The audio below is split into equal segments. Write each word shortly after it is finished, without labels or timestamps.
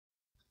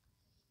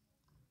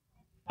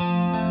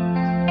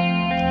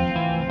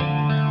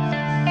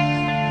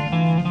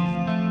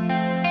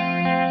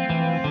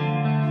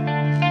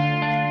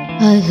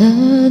I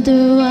heard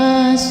there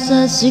was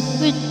a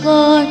secret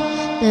chord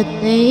that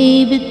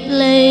David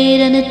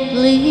played and it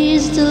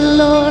pleased the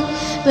Lord.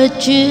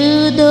 But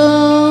you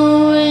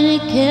don't really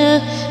care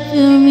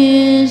for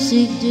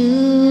music,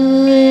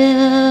 do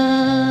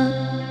ya?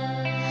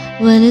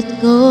 When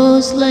it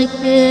goes like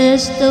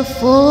this, the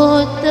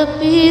fourth, the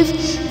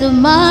fifth, the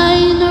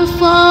minor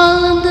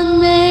fall and the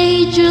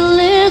major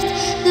lift,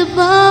 the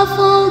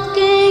baffled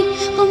king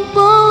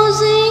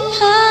composing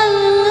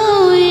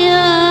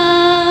hallelujah,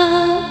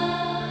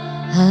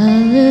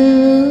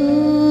 hallelujah,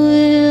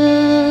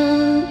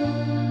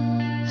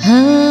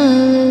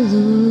 hallelujah,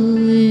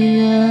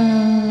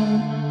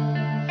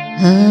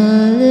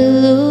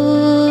 hallelujah,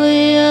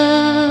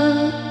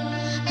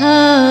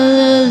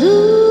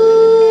 hallelujah.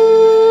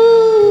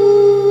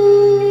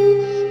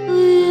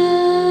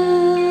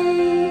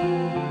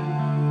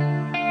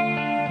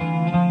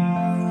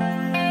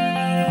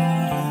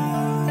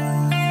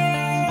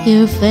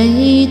 Your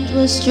faith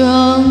was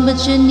strong,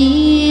 but you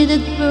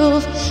needed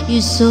proof. You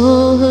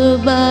saw her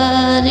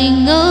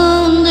bathing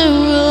on the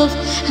roof,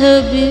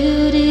 her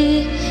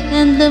beauty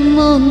and the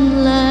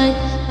moonlight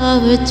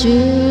of her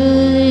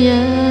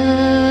Julia.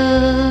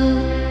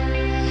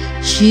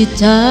 She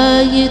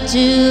tied you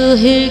to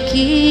her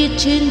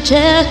kitchen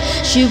chair,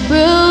 she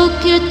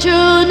broke your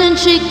throne and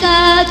she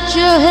cut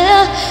your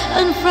hair,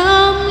 and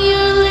from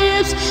your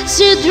lips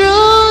she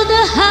drew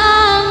the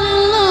hallelujah.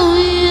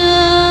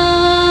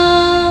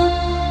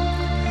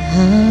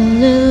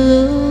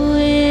 Hallelujah,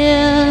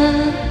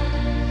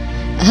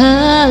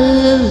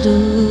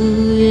 hallelujah,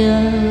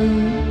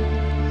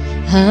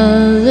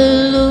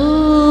 hallelujah,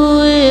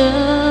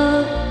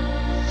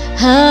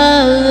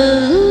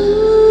 hallelujah.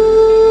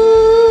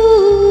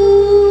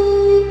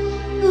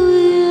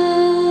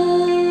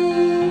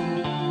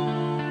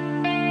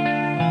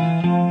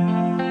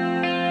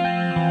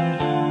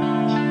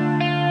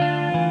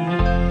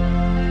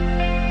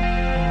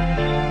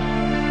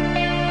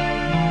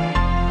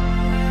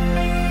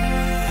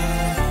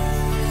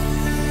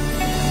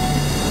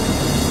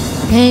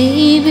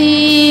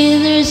 Maybe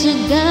there's a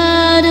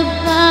God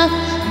above,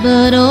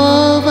 but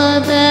all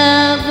I've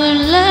ever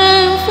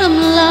learned from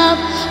love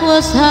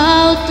was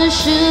how to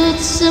shoot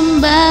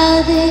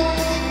somebody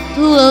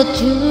to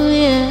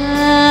Algeria.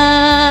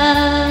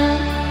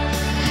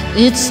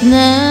 It's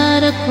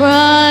not a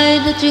cry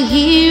that you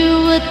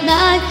hear at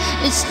night,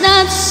 it's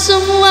not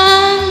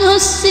someone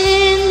who's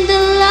seen the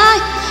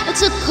light.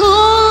 It's a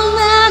cold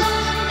night,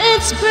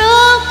 it's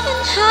broken,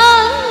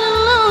 hallelujah.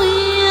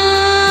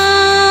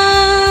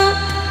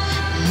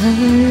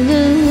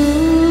 Hallelujah,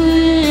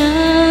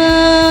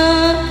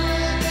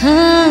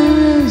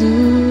 hallelujah,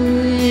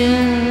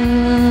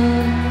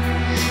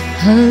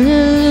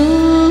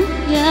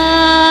 hallelujah,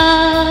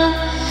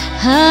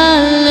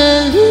 hallelujah,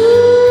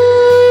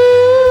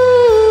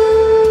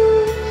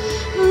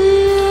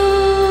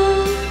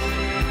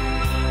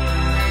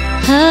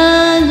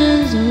 hallelujah,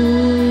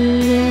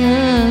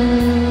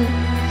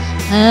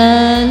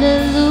 hallelujah,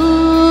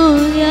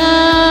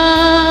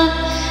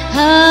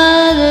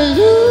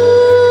 hallelujah.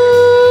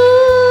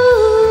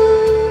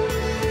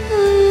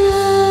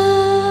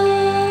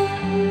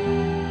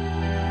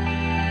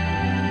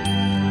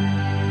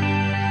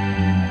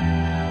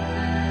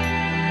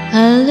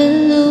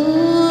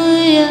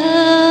 Hallelujah,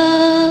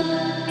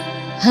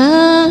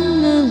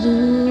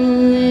 hallelujah.